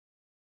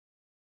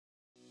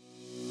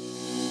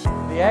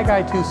The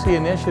Ag I2C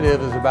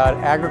initiative is about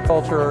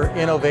agriculture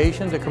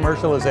innovation to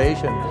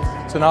commercialization.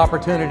 It's an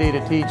opportunity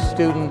to teach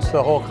students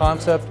the whole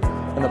concept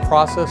and the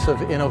process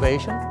of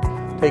innovation,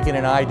 taking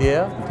an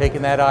idea and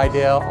taking that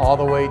idea all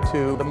the way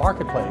to the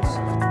marketplace.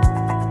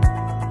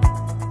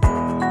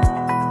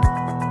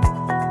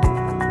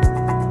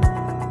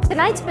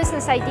 Tonight's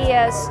business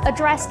ideas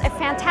addressed a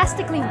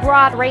fantastically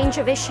broad range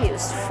of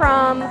issues,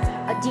 from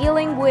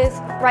dealing with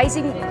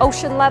rising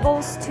ocean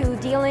levels to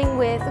dealing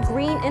with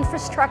green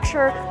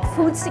infrastructure,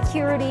 food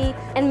security,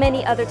 and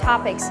many other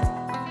topics.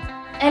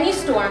 Any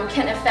storm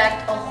can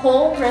affect a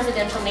whole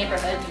residential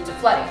neighborhood due to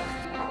flooding.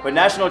 But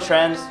national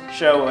trends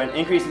show an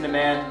increasing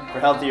demand for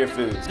healthier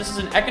foods. This is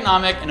an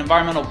economic and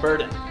environmental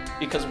burden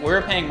because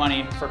we're paying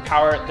money for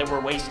power that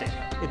we're wasting.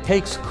 It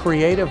takes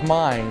creative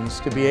minds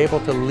to be able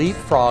to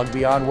leapfrog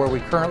beyond where we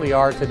currently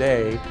are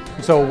today.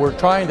 So we're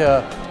trying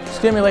to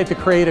stimulate the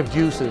creative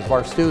juices of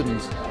our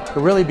students to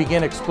really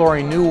begin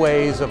exploring new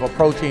ways of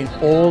approaching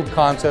old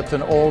concepts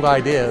and old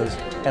ideas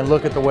and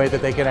look at the way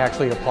that they can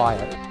actually apply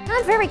it.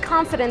 I'm very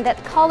confident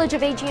that College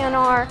of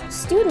AGNR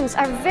students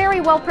are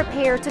very well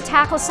prepared to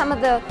tackle some of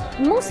the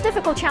most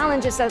difficult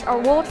challenges that our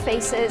world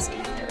faces,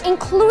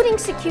 including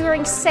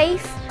securing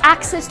safe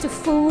access to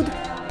food,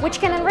 which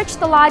can enrich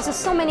the lives of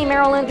so many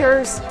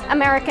Marylanders,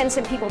 Americans,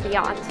 and people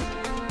beyond.